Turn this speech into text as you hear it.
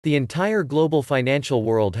The entire global financial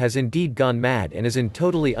world has indeed gone mad and is in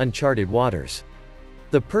totally uncharted waters.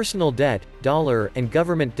 The personal debt, dollar, and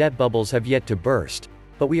government debt bubbles have yet to burst,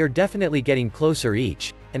 but we are definitely getting closer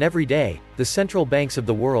each and every day. The central banks of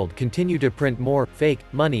the world continue to print more fake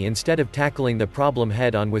money instead of tackling the problem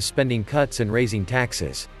head-on with spending cuts and raising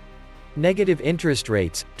taxes. Negative interest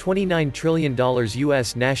rates, $29 trillion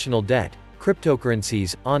US national debt,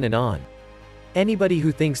 cryptocurrencies, on and on. Anybody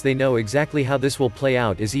who thinks they know exactly how this will play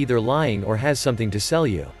out is either lying or has something to sell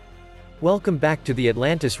you. Welcome back to the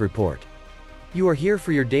Atlantis Report. You are here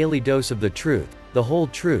for your daily dose of the truth, the whole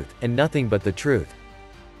truth, and nothing but the truth.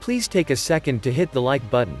 Please take a second to hit the like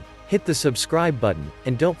button, hit the subscribe button,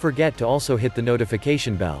 and don't forget to also hit the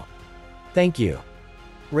notification bell. Thank you.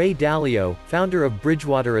 Ray Dalio, founder of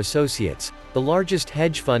Bridgewater Associates, the largest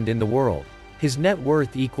hedge fund in the world. His net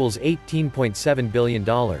worth equals $18.7 billion.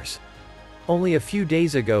 Only a few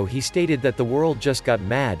days ago he stated that the world just got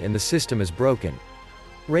mad and the system is broken.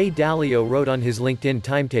 Ray Dalio wrote on his LinkedIn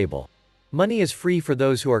timetable, "Money is free for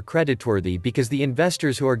those who are creditworthy because the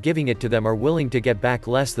investors who are giving it to them are willing to get back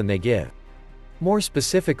less than they give." More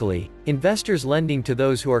specifically, investors lending to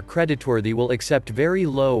those who are creditworthy will accept very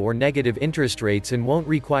low or negative interest rates and won't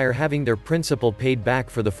require having their principal paid back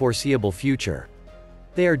for the foreseeable future.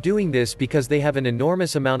 They are doing this because they have an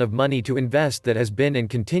enormous amount of money to invest that has been and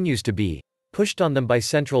continues to be pushed on them by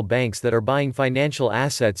central banks that are buying financial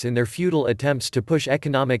assets in their futile attempts to push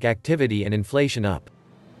economic activity and inflation up.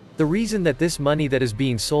 The reason that this money that is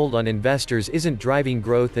being sold on investors isn't driving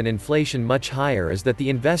growth and inflation much higher is that the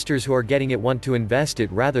investors who are getting it want to invest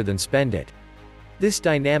it rather than spend it. This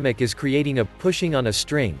dynamic is creating a pushing on a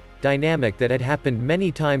string dynamic that had happened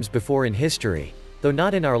many times before in history, though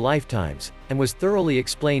not in our lifetimes, and was thoroughly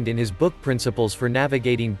explained in his book Principles for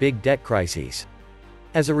Navigating Big Debt Crises.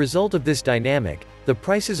 As a result of this dynamic, the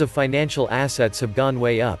prices of financial assets have gone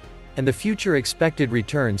way up, and the future expected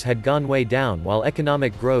returns had gone way down while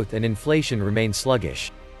economic growth and inflation remained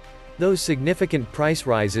sluggish. Those significant price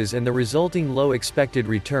rises and the resulting low expected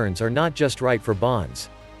returns are not just right for bonds.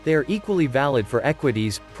 They are equally valid for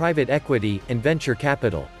equities, private equity, and venture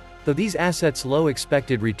capital, though these assets' low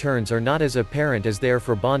expected returns are not as apparent as they are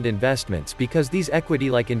for bond investments because these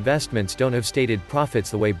equity-like investments don't have stated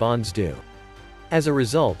profits the way bonds do. As a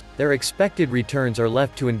result, their expected returns are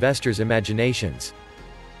left to investors' imaginations.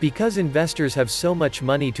 Because investors have so much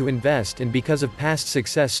money to invest and because of past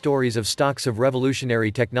success stories of stocks of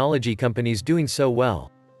revolutionary technology companies doing so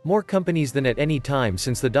well, more companies than at any time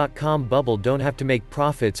since the dot-com bubble don't have to make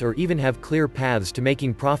profits or even have clear paths to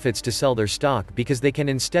making profits to sell their stock because they can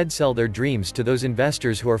instead sell their dreams to those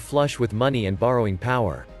investors who are flush with money and borrowing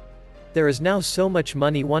power. There is now so much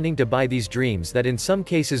money wanting to buy these dreams that in some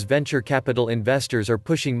cases venture capital investors are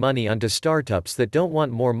pushing money onto startups that don't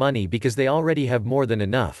want more money because they already have more than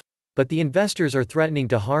enough. But the investors are threatening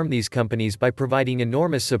to harm these companies by providing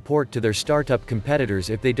enormous support to their startup competitors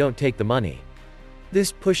if they don't take the money.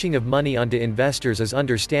 This pushing of money onto investors is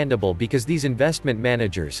understandable because these investment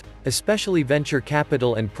managers, especially venture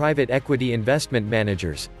capital and private equity investment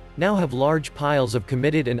managers, now have large piles of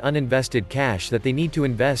committed and uninvested cash that they need to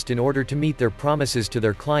invest in order to meet their promises to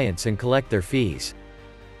their clients and collect their fees.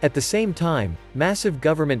 At the same time, massive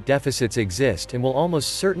government deficits exist and will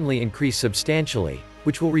almost certainly increase substantially,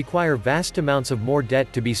 which will require vast amounts of more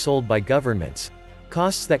debt to be sold by governments,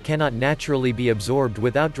 costs that cannot naturally be absorbed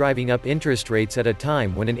without driving up interest rates at a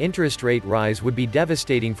time when an interest rate rise would be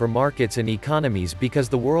devastating for markets and economies because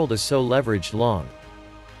the world is so leveraged long.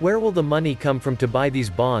 Where will the money come from to buy these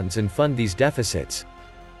bonds and fund these deficits?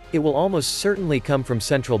 It will almost certainly come from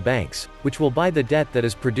central banks, which will buy the debt that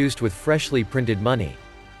is produced with freshly printed money.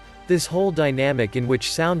 This whole dynamic in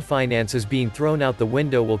which sound finance is being thrown out the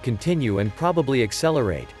window will continue and probably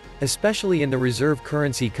accelerate, especially in the reserve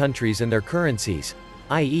currency countries and their currencies,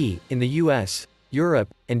 i.e., in the US,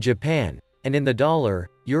 Europe, and Japan, and in the dollar,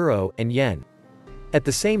 euro, and yen. At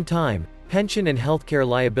the same time, pension and healthcare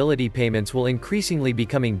liability payments will increasingly be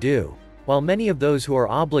coming due, while many of those who are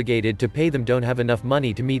obligated to pay them don't have enough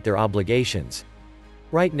money to meet their obligations.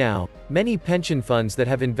 Right now, many pension funds that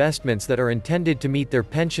have investments that are intended to meet their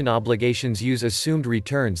pension obligations use assumed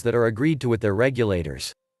returns that are agreed to with their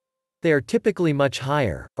regulators. They are typically much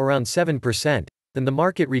higher, around 7%, than the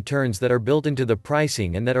market returns that are built into the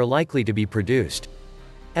pricing and that are likely to be produced.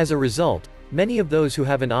 As a result, many of those who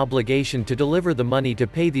have an obligation to deliver the money to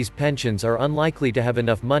pay these pensions are unlikely to have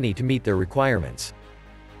enough money to meet their requirements.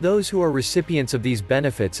 Those who are recipients of these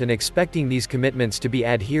benefits and expecting these commitments to be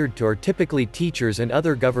adhered to are typically teachers and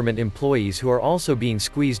other government employees who are also being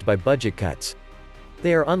squeezed by budget cuts.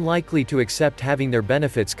 They are unlikely to accept having their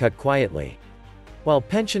benefits cut quietly. While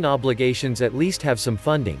pension obligations at least have some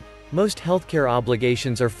funding, most healthcare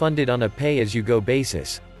obligations are funded on a pay-as-you-go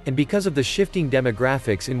basis, and because of the shifting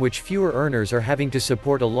demographics in which fewer earners are having to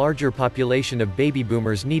support a larger population of baby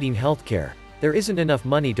boomers needing healthcare, there isn't enough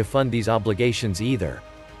money to fund these obligations either.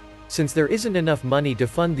 Since there isn't enough money to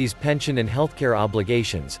fund these pension and healthcare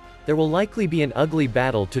obligations, there will likely be an ugly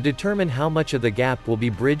battle to determine how much of the gap will be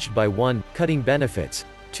bridged by 1. Cutting benefits,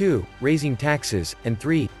 2. Raising taxes, and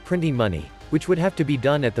 3. Printing money, which would have to be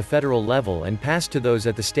done at the federal level and passed to those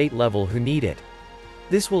at the state level who need it.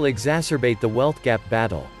 This will exacerbate the wealth gap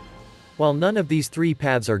battle. While none of these three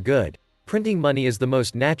paths are good, printing money is the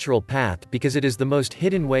most natural path because it is the most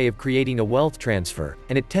hidden way of creating a wealth transfer,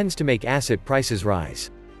 and it tends to make asset prices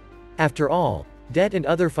rise. After all, debt and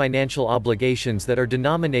other financial obligations that are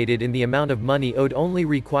denominated in the amount of money owed only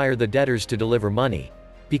require the debtors to deliver money.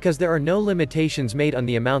 Because there are no limitations made on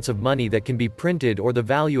the amounts of money that can be printed or the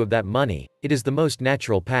value of that money, it is the most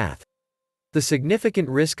natural path. The significant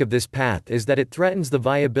risk of this path is that it threatens the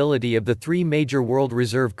viability of the three major world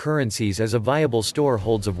reserve currencies as a viable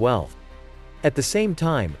storeholds of wealth. At the same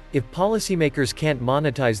time, if policymakers can't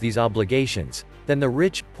monetize these obligations, then the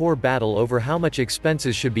rich-poor battle over how much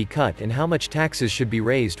expenses should be cut and how much taxes should be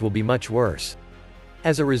raised will be much worse.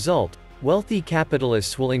 As a result, wealthy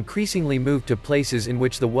capitalists will increasingly move to places in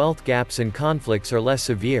which the wealth gaps and conflicts are less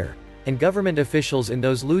severe, and government officials in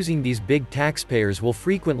those losing these big taxpayers will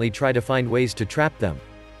frequently try to find ways to trap them.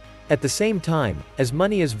 At the same time, as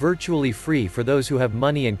money is virtually free for those who have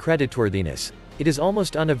money and creditworthiness, it is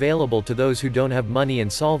almost unavailable to those who don't have money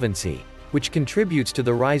and solvency, which contributes to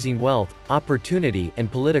the rising wealth, opportunity,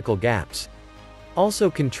 and political gaps. Also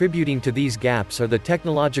contributing to these gaps are the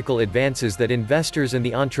technological advances that investors and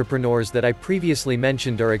the entrepreneurs that I previously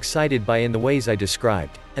mentioned are excited by in the ways I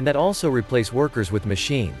described, and that also replace workers with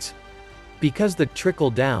machines. Because the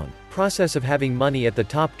trickle-down process of having money at the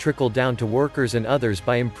top trickle down to workers and others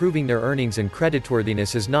by improving their earnings and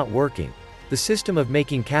creditworthiness is not working, the system of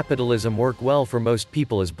making capitalism work well for most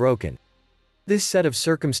people is broken. This set of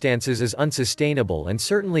circumstances is unsustainable and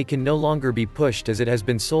certainly can no longer be pushed as it has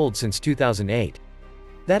been sold since 2008.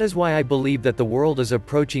 That is why I believe that the world is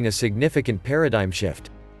approaching a significant paradigm shift.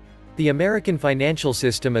 The American financial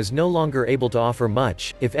system is no longer able to offer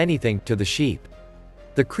much, if anything, to the sheep.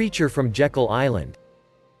 The creature from Jekyll Island.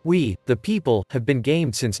 We, the people, have been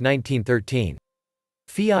gamed since 1913.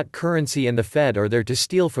 Fiat currency and the Fed are there to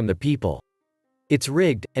steal from the people. It's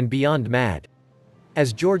rigged, and beyond mad.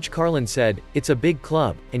 As George Carlin said, it's a big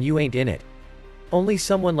club, and you ain't in it. Only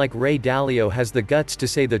someone like Ray Dalio has the guts to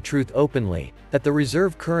say the truth openly, that the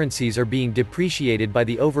reserve currencies are being depreciated by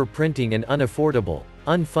the overprinting and unaffordable,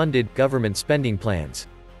 unfunded, government spending plans.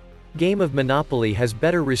 Game of Monopoly has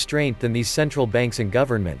better restraint than these central banks and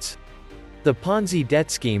governments. The Ponzi debt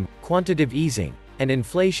scheme, quantitative easing, and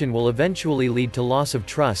inflation will eventually lead to loss of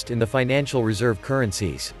trust in the financial reserve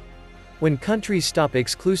currencies. When countries stop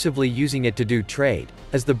exclusively using it to do trade,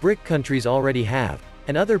 as the BRIC countries already have,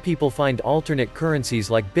 and other people find alternate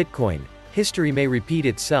currencies like Bitcoin, history may repeat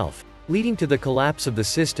itself, leading to the collapse of the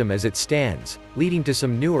system as it stands, leading to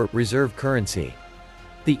some newer, reserve currency.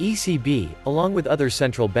 The ECB, along with other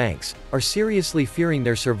central banks, are seriously fearing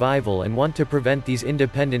their survival and want to prevent these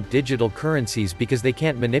independent digital currencies because they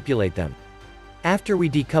can't manipulate them. After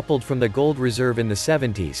we decoupled from the gold reserve in the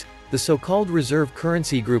 70s, the so-called reserve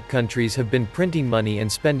currency group countries have been printing money and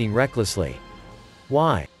spending recklessly.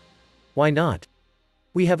 Why? Why not?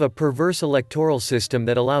 We have a perverse electoral system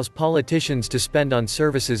that allows politicians to spend on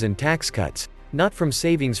services and tax cuts, not from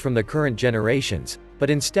savings from the current generations, but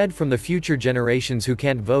instead from the future generations who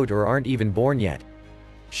can't vote or aren't even born yet.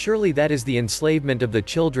 Surely that is the enslavement of the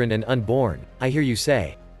children and unborn, I hear you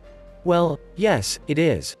say. Well, yes, it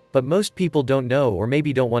is, but most people don't know or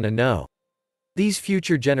maybe don't want to know. These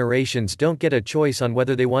future generations don't get a choice on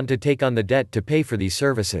whether they want to take on the debt to pay for these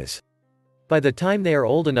services. By the time they are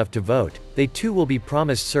old enough to vote, they too will be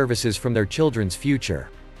promised services from their children's future.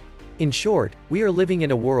 In short, we are living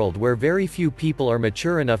in a world where very few people are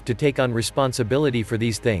mature enough to take on responsibility for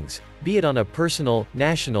these things, be it on a personal,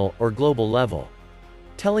 national, or global level.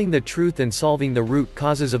 Telling the truth and solving the root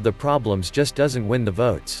causes of the problems just doesn't win the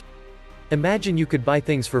votes. Imagine you could buy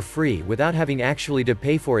things for free without having actually to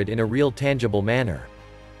pay for it in a real tangible manner.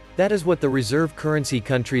 That is what the reserve currency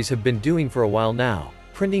countries have been doing for a while now,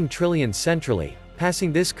 printing trillions centrally,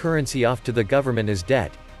 passing this currency off to the government as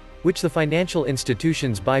debt, which the financial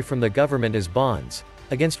institutions buy from the government as bonds,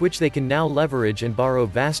 against which they can now leverage and borrow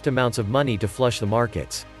vast amounts of money to flush the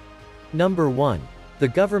markets. Number 1. The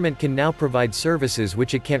government can now provide services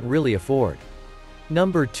which it can't really afford.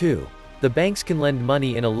 Number 2. The banks can lend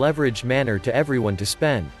money in a leveraged manner to everyone to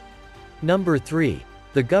spend. Number 3.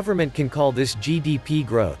 The government can call this GDP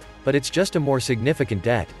growth, but it's just a more significant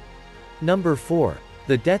debt. Number 4.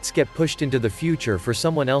 The debts get pushed into the future for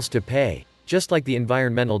someone else to pay, just like the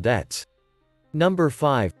environmental debts. Number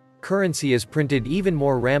 5. Currency is printed even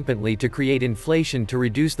more rampantly to create inflation to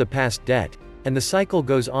reduce the past debt, and the cycle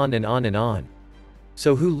goes on and on and on.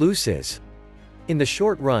 So who loses? In the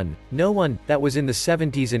short run, no one. That was in the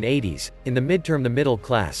 70s and 80s, in the midterm the middle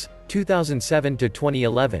class, 2007 to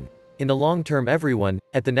 2011, in the long term everyone,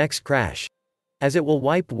 at the next crash. As it will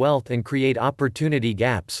wipe wealth and create opportunity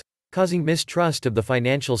gaps, causing mistrust of the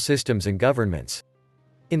financial systems and governments.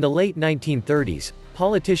 In the late 1930s,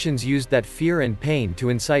 politicians used that fear and pain to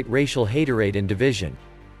incite racial haterade and division.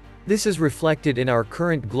 This is reflected in our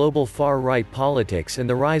current global far-right politics and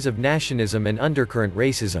the rise of nationalism and undercurrent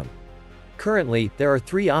racism. Currently, there are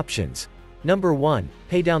 3 options. Number 1,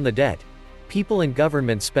 pay down the debt. People in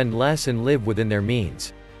government spend less and live within their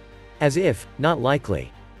means. As if, not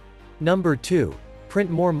likely. Number 2, print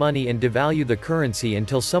more money and devalue the currency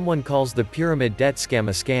until someone calls the pyramid debt scam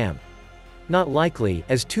a scam. Not likely,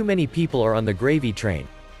 as too many people are on the gravy train.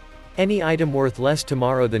 Any item worth less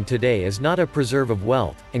tomorrow than today is not a preserve of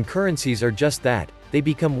wealth, and currencies are just that, they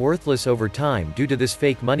become worthless over time due to this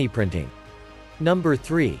fake money printing. Number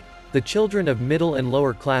 3. The children of middle and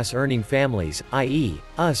lower class earning families, i.e.,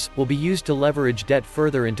 us, will be used to leverage debt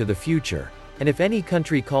further into the future, and if any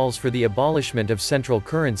country calls for the abolishment of central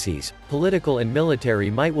currencies, political and military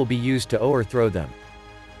might will be used to overthrow them.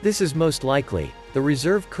 This is most likely. The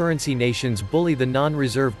reserve currency nations bully the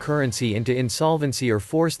non-reserve currency into insolvency or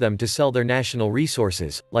force them to sell their national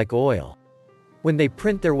resources, like oil. When they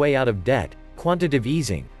print their way out of debt, quantitative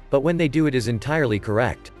easing, but when they do it is entirely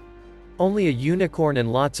correct. Only a unicorn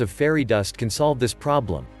and lots of fairy dust can solve this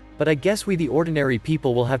problem, but I guess we the ordinary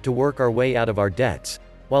people will have to work our way out of our debts,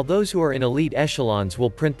 while those who are in elite echelons will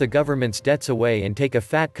print the government's debts away and take a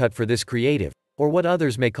fat cut for this creative, or what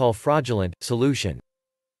others may call fraudulent, solution.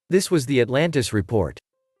 This was the Atlantis Report.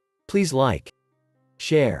 Please like,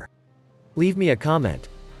 share, leave me a comment,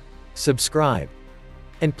 subscribe,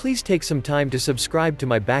 and please take some time to subscribe to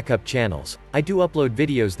my backup channels. I do upload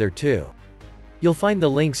videos there too. You'll find the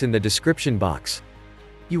links in the description box.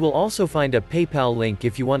 You will also find a PayPal link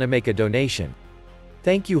if you want to make a donation.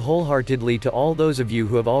 Thank you wholeheartedly to all those of you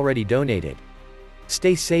who have already donated.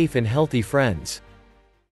 Stay safe and healthy, friends.